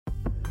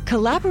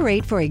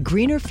Collaborate for a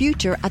greener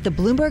future at the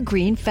Bloomberg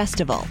Green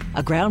Festival,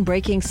 a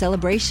groundbreaking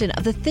celebration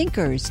of the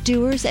thinkers,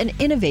 doers, and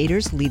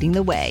innovators leading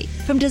the way.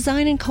 From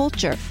design and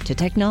culture to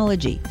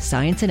technology,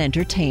 science, and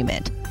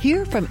entertainment.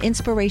 Hear from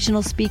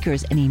inspirational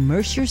speakers and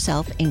immerse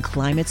yourself in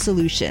climate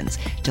solutions.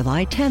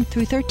 July 10th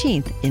through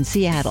 13th in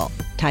Seattle.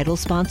 Title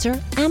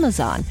sponsor,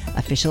 Amazon.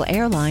 Official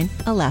airline,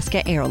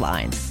 Alaska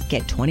Airlines.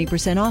 Get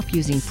 20% off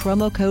using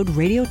promo code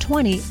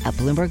Radio20 at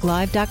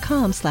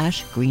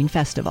BloombergLive.com/Green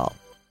Festival.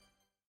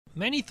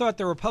 Many thought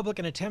the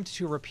Republican attempt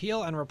to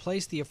repeal and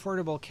replace the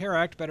Affordable Care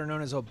Act, better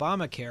known as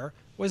Obamacare,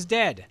 was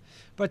dead.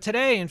 But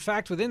today, in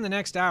fact, within the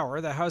next hour,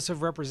 the House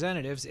of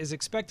Representatives is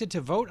expected to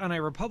vote on a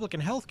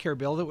Republican health care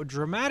bill that would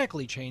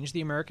dramatically change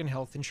the American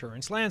health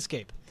insurance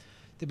landscape.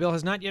 The bill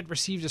has not yet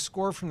received a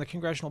score from the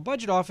Congressional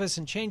Budget Office,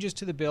 and changes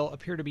to the bill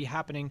appear to be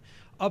happening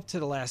up to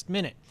the last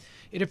minute.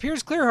 It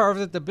appears clear, however,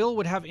 that the bill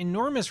would have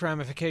enormous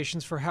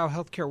ramifications for how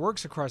healthcare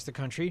works across the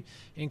country,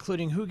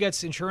 including who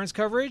gets insurance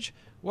coverage,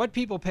 what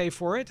people pay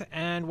for it,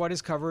 and what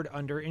is covered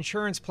under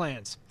insurance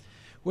plans.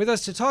 With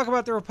us to talk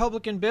about the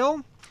Republican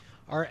bill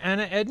are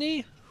Anna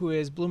Edney, who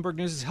is Bloomberg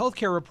News'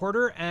 healthcare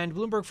reporter, and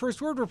Bloomberg First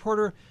Word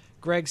reporter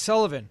Greg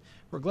Sullivan.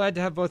 We're glad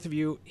to have both of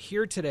you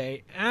here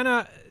today.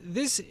 Anna,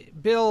 this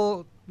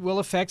bill will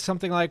affect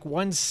something like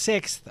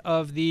 1/6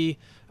 of the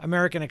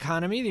American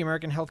economy, the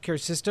American healthcare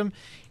system.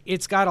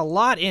 It's got a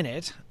lot in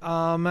it.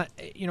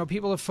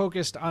 People have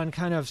focused on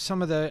kind of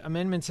some of the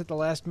amendments at the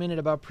last minute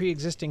about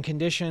pre-existing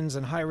conditions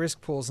and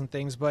high-risk pools and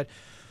things, but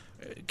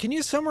can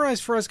you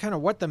summarize for us kind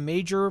of what the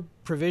major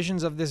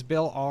provisions of this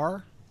bill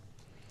are?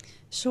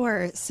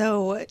 Sure.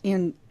 So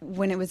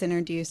when it was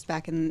introduced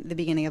back in the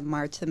beginning of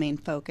March, the main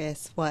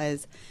focus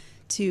was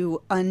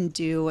to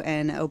undo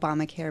an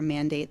Obamacare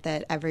mandate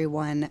that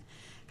everyone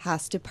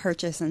has to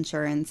purchase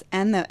insurance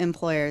and the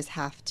employers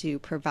have to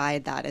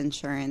provide that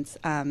insurance.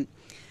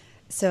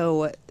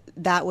 So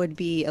that would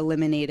be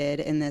eliminated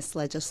in this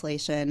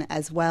legislation,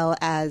 as well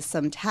as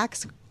some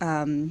taxes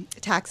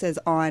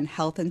on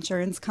health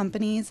insurance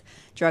companies,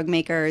 drug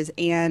makers,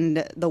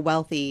 and the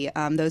wealthy.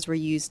 Those were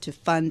used to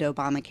fund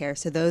Obamacare,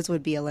 so those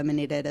would be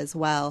eliminated as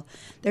well.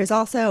 There's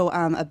also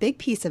a big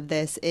piece of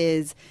this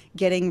is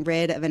getting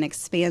rid of an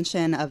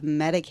expansion of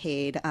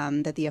Medicaid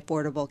that the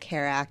Affordable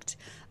Care Act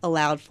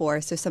allowed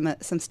for. So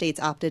some states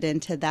opted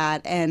into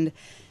that, and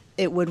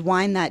it would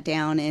wind that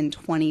down in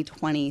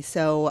 2020.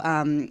 So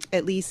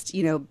at least,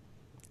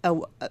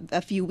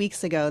 a few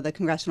weeks ago, the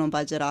Congressional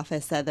Budget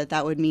Office said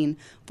that would mean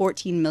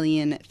 14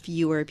 million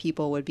fewer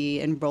people would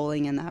be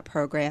enrolling in that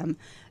program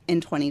in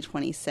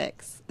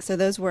 2026. So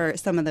those were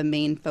some of the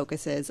main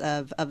focuses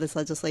of this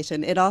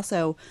legislation. It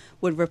also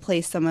would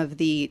replace some of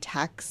the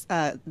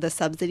the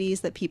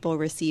subsidies that people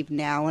receive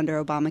now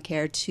under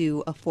Obamacare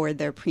to afford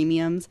their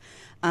premiums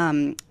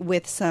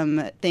with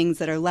some things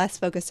that are less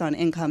focused on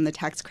income. The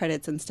tax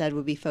credits instead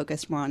would be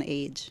focused more on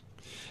age.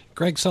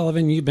 Greg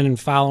Sullivan, you've been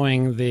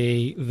following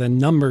the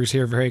numbers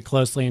here very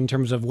closely in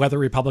terms of whether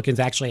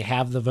Republicans actually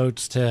have the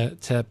votes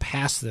to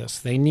pass this.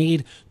 They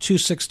need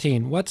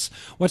 216. What's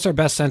our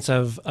best sense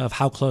of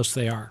how close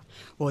they are?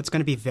 Well, it's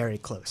going to be very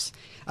close.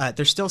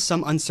 There's still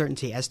some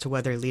uncertainty as to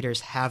whether leaders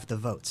have the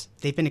votes.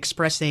 They've been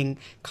expressing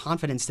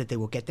confidence that they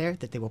will get there,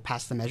 that they will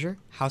pass the measure.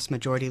 House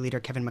Majority Leader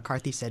Kevin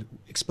McCarthy said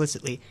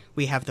explicitly,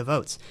 "We have the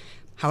votes."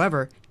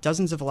 However,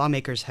 dozens of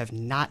lawmakers have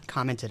not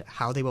commented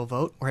how they will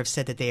vote or have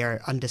said that they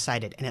are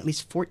undecided, and at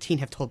least 14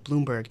 have told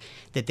Bloomberg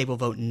that they will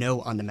vote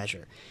no on the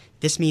measure.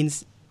 This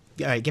means,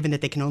 given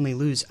that they can only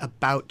lose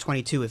about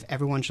 22 if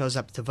everyone shows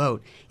up to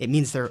vote, it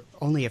means they're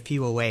only a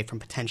few away from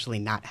potentially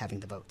not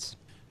having the votes.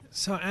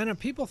 So, Anna,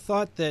 people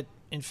thought that,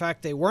 in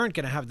fact, they weren't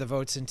going to have the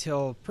votes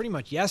until pretty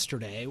much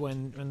yesterday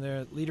when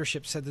the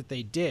leadership said that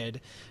they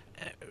did.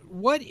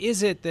 What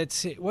is it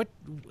that's a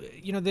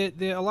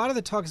lot of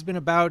the talk has been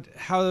about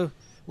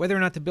whether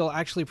or not the bill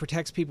actually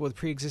protects people with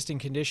pre-existing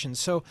conditions.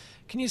 So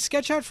can you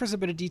sketch out for us a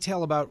bit of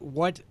detail about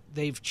what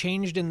they've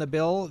changed in the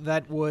bill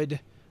that would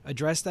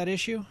address that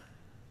issue?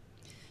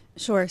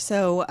 Sure.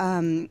 So,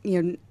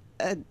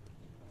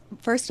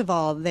 first of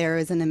all, there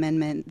is an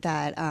amendment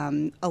that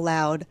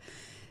allowed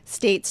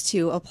states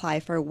to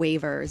apply for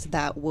waivers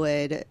that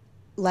would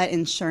let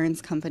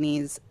insurance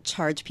companies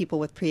charge people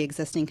with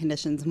pre-existing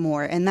conditions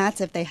more. And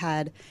that's if they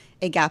had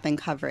a gap in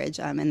coverage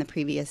in the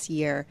previous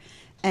year.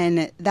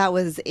 And that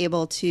was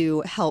able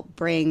to help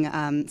bring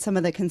some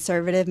of the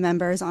conservative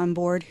members on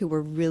board who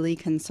were really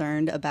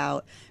concerned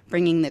about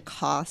bringing the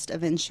cost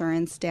of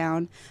insurance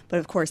down. But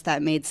of course,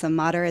 that made some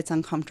moderates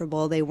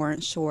uncomfortable. They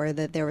weren't sure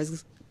that there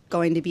was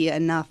going to be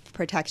enough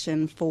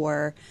protection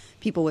for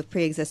people with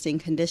pre-existing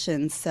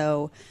conditions.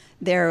 So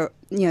there,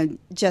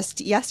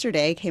 just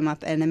yesterday came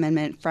up an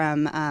amendment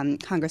from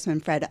Congressman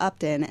Fred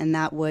Upton, and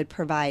that would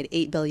provide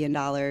 $8 billion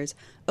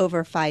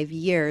over 5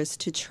 years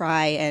to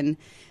try and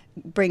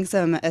bring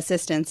some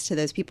assistance to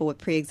those people with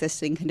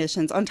pre-existing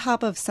conditions on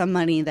top of some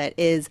money that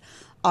is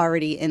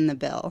already in the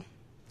bill.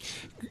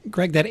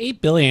 Greg, that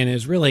 $8 billion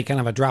is really kind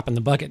of a drop in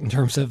the bucket in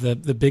terms of the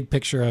big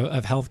picture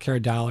of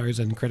healthcare dollars,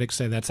 and critics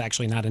say that's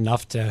actually not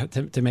enough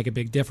to make a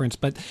big difference.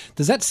 But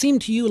does that seem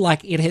to you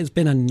like it has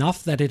been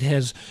enough, that it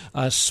has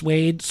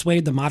swayed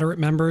the moderate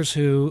members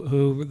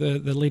who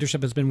the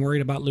leadership has been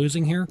worried about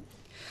losing here?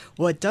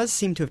 Well, it does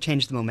seem to have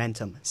changed the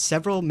momentum.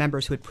 Several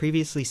members who had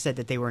previously said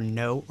that they were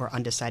no or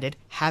undecided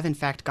have in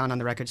fact gone on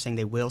the record saying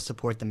they will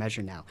support the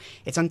measure now.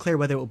 It's unclear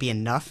whether it will be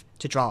enough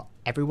to draw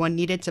everyone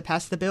needed to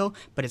pass the bill,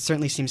 but it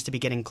certainly seems to be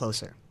getting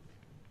closer.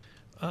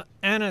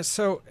 Anna,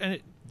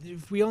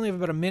 we only have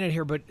about a minute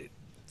here, but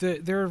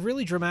there are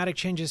really dramatic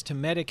changes to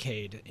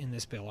Medicaid in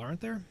this bill,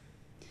 aren't there?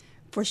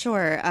 For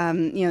sure.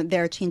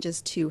 There are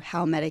changes to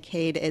how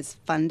Medicaid is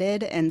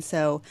funded, and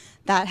so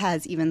that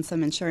has even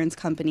some insurance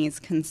companies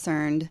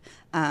concerned.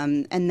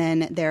 And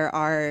then there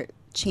are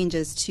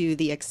changes to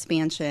the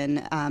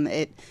expansion.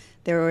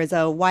 There was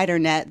a wider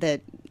net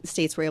that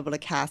states were able to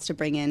cast to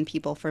bring in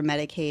people for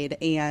Medicaid,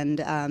 and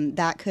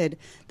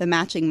the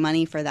matching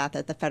money for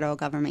that the federal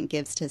government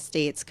gives to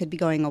states could be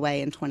going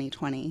away in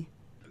 2020.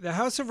 The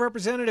House of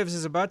Representatives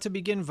is about to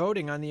begin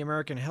voting on the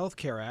American Health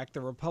Care Act, the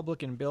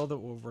Republican bill that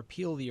will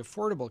repeal the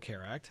Affordable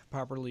Care Act,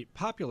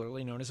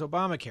 popularly known as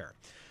Obamacare.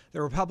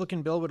 The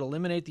Republican bill would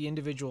eliminate the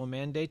individual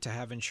mandate to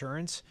have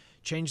insurance,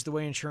 change the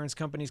way insurance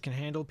companies can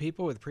handle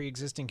people with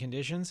pre-existing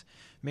conditions,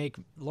 make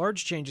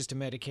large changes to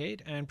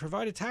Medicaid, and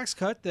provide a tax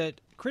cut that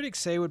critics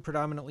say would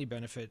predominantly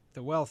benefit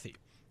the wealthy.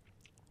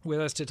 With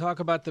us to talk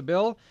about the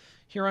bill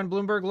here on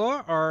Bloomberg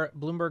Law are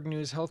Bloomberg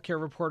News healthcare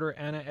reporter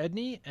Anna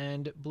Edney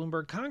and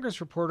Bloomberg Congress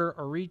reporter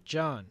Arit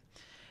John.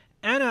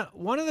 Anna,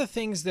 one of the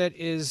things that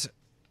is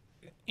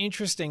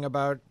interesting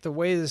about the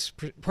way this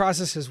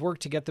process has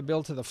worked to get the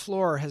bill to the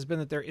floor has been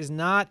that there is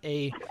not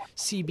a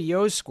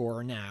CBO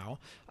score now.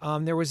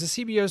 There was a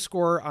CBO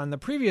score on the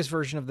previous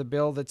version of the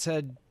bill that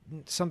said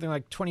something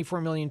like 24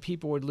 million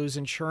people would lose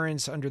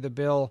insurance under the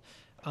bill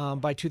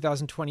by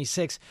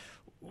 2026.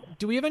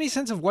 Do we have any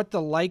sense of what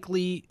the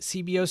likely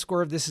CBO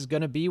score of this is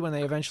going to be when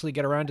they eventually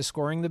get around to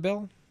scoring the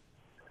bill?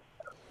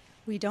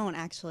 We don't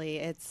actually.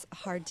 It's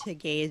hard to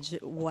gauge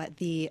what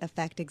the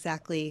effect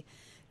exactly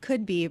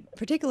could be,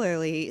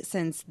 particularly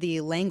since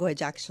the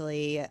language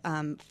actually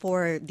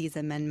for these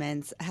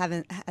amendments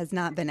has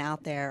not been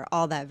out there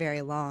all that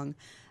very long.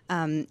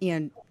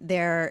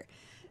 There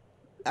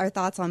are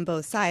thoughts on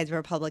both sides.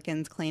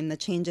 Republicans claim the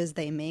changes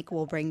they make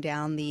will bring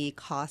down the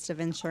cost of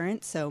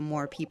insurance, so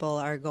more people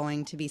are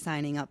going to be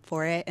signing up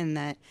for it, and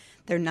that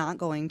they're not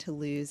going to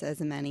lose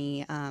as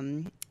many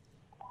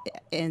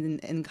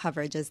in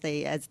coverage as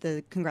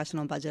the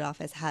Congressional Budget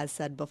Office has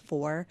said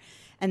before.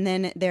 And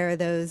then there are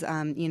those,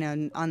 on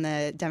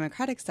the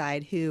Democratic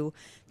side who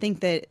think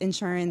that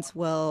insurance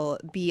will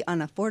be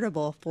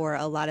unaffordable for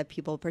a lot of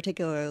people,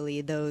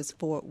 particularly those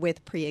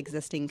with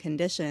pre-existing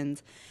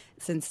conditions,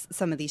 since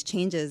some of these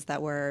changes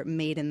that were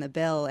made in the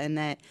bill, and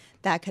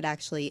that could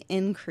actually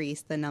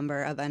increase the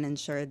number of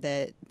uninsured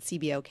that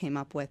CBO came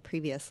up with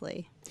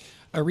previously.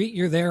 Arit,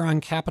 you're there on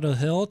Capitol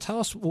Hill.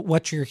 Tell us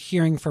what you're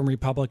hearing from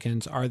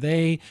Republicans. Are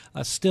they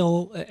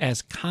still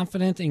as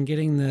confident in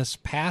getting this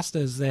passed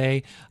as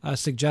they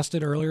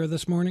suggested earlier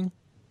this morning?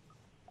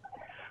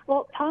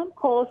 Well, Tom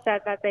Cole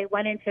said that they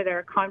went into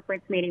their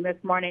conference meeting this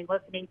morning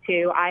listening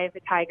to Eye of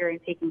the Tiger and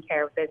taking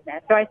care of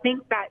business. So I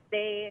think that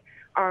they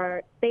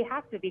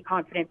have to be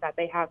confident that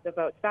they have the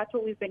votes. That's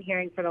what we've been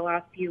hearing for the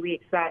last few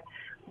weeks, that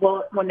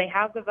when they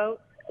have the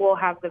vote, we'll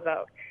have the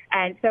vote.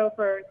 And so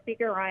for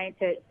Speaker Ryan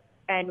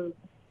and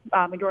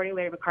Majority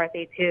Leader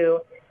McCarthy to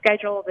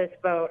schedule this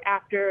vote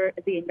after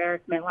the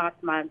embarrassment last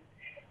month,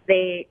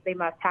 they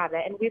must have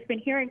it. And we've been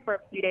hearing for a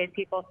few days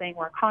people saying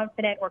we're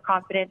confident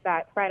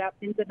that Fred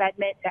Upton's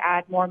amendment to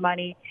add more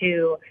money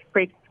to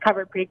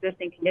cover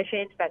pre-existing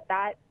conditions,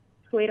 that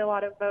swayed a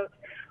lot of votes.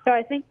 So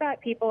I think that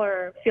people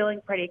are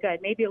feeling pretty good,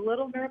 maybe a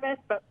little nervous,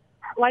 but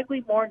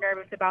likely more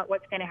nervous about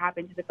what's going to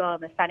happen to the bill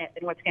in the Senate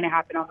than what's going to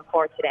happen on the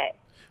floor today.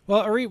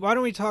 Well, Arit, why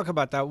don't we talk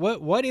about that?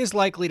 What is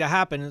likely to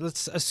happen?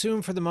 Let's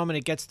assume for the moment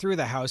it gets through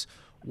the House.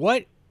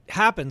 What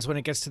happens when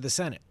it gets to the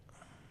Senate?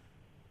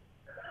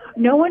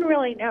 No one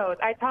really knows.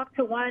 I talked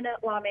to one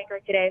lawmaker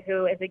today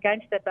who is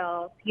against the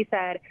bill. He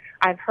said,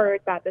 I've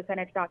heard that the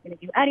Senate's not going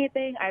to do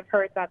anything. I've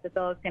heard that the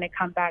bill is going to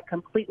come back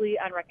completely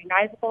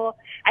unrecognizable.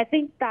 I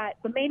think that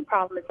the main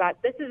problem is that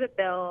this is a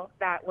bill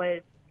that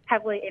was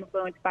heavily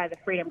influenced by the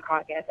Freedom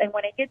Caucus. And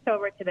when it gets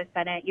over to the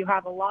Senate, you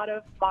have a lot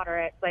of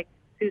moderates like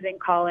Susan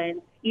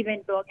Collins,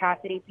 even Bill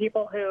Cassidy,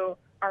 people who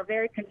are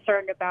very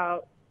concerned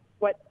about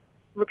what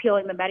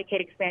repealing the Medicaid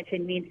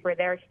expansion means for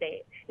their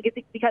state,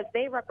 because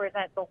they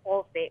represent the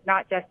whole state,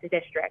 not just the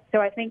district. So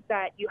I think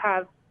that you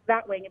have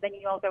that wing, and then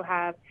you also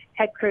have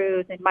Ted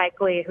Cruz and Mike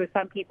Lee, who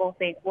some people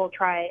think will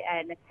try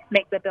and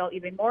make the bill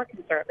even more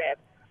conservative.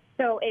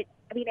 So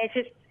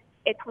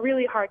it's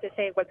really hard to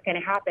say what's going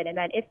to happen. And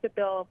then if the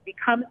bill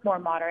becomes more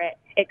moderate,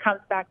 it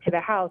comes back to the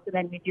House, and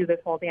then we do this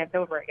whole dance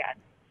over again.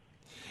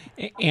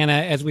 Anna,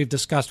 as we've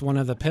discussed, one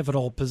of the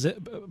pivotal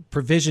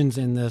provisions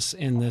in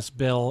this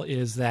bill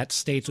is that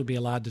states would be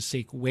allowed to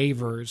seek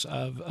waivers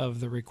of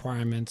the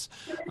requirements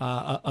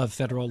of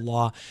federal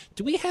law.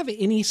 Do we have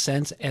any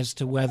sense as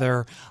to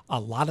whether a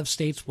lot of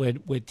states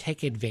would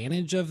take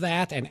advantage of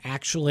that and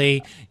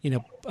actually,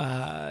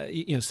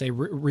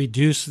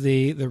 reduce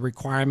the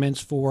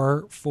requirements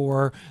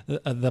for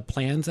the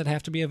plans that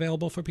have to be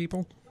available for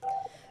people?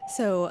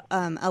 So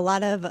a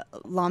lot of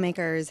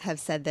lawmakers have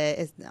said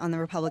that, on the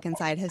Republican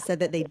side, have said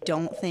that they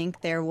don't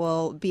think there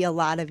will be a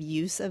lot of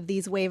use of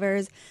these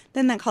waivers.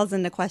 Then that calls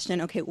into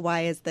question, okay,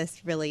 why is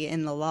this really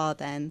in the law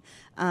then?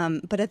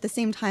 But at the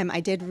same time, I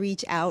did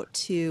reach out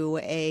to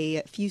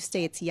a few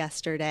states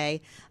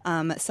yesterday,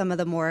 some of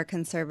the more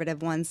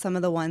conservative ones, some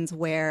of the ones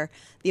where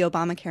the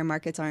Obamacare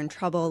markets are in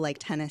trouble, like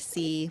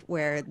Tennessee,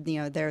 where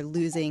they're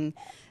losing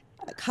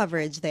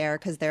coverage there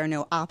because there are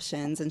no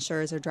options.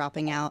 Insurers are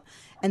dropping out.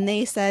 And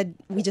they said,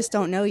 we just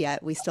don't know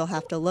yet. We still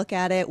have to look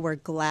at it. We're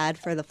glad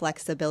for the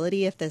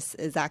flexibility if this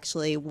is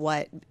actually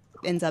what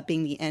ends up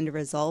being the end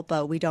result,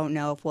 but we don't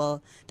know if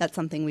that's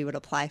something we would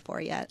apply for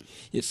yet.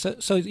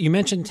 So you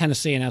mentioned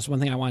Tennessee, and that's one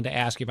thing I wanted to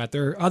ask you about.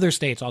 There are other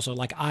states also,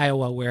 like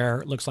Iowa, where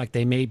it looks like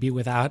they may be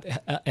without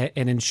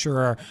an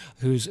insurer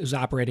who's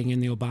operating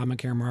in the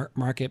Obamacare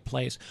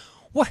marketplace.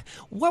 What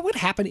would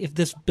happen if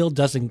this bill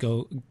doesn't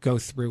go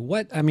through?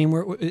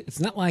 It's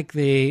not like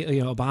the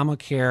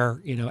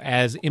Obamacare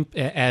as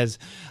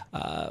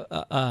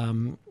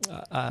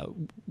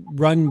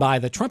run by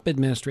the Trump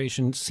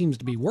administration seems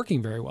to be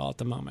working very well at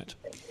the moment.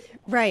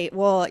 Right.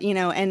 Well,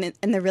 and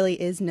there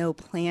really is no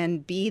plan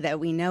B that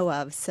we know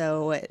of.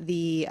 So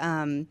the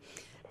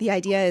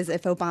idea is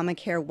if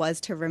Obamacare was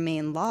to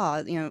remain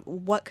law,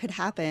 what could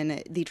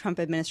happen? The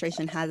Trump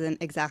administration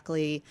hasn't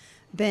exactly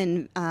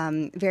been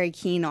very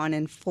keen on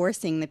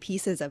enforcing the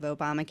pieces of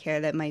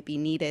Obamacare that might be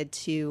needed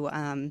to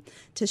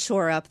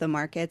shore up the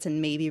markets and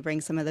maybe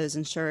bring some of those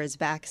insurers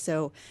back.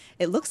 So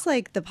it looks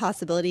like the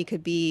possibility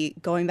could be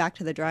going back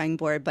to the drawing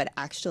board, but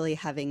actually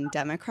having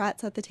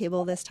Democrats at the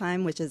table this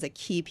time, which is a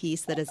key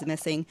piece that is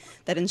missing,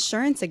 that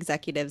insurance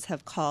executives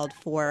have called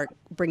for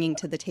bringing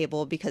to the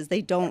table, because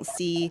they don't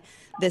see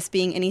this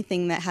being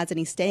anything that has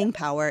any staying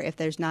power if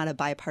there's not a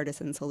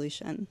bipartisan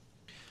solution.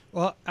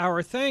 Well,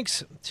 our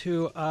thanks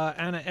to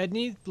Anna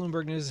Edney,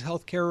 Bloomberg News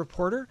healthcare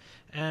reporter,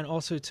 and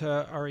also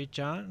to Arit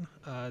Jan,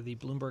 the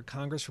Bloomberg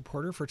Congress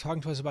reporter, for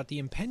talking to us about the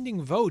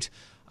impending vote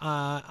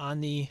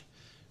on the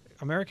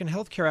American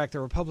Health Care Act,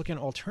 the Republican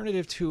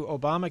alternative to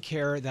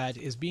Obamacare that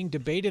is being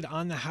debated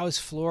on the House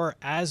floor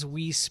as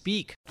we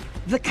speak.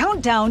 The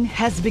countdown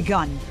has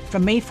begun.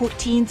 From May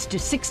 14th to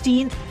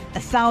 16th,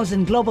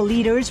 1,000 global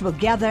leaders will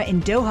gather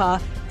in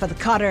Doha for the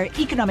Qatar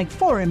Economic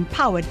Forum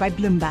powered by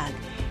Bloomberg.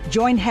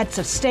 Join heads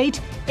of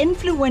state,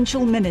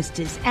 influential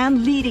ministers,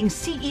 and leading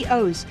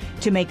CEOs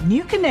to make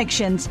new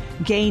connections,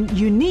 gain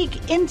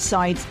unique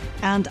insights,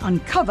 and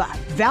uncover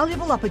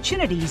valuable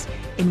opportunities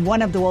in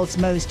one of the world's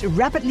most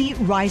rapidly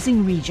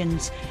rising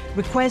regions.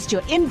 Request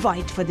your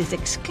invite for this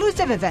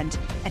exclusive event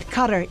at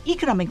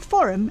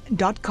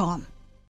QatarEconomicForum.com.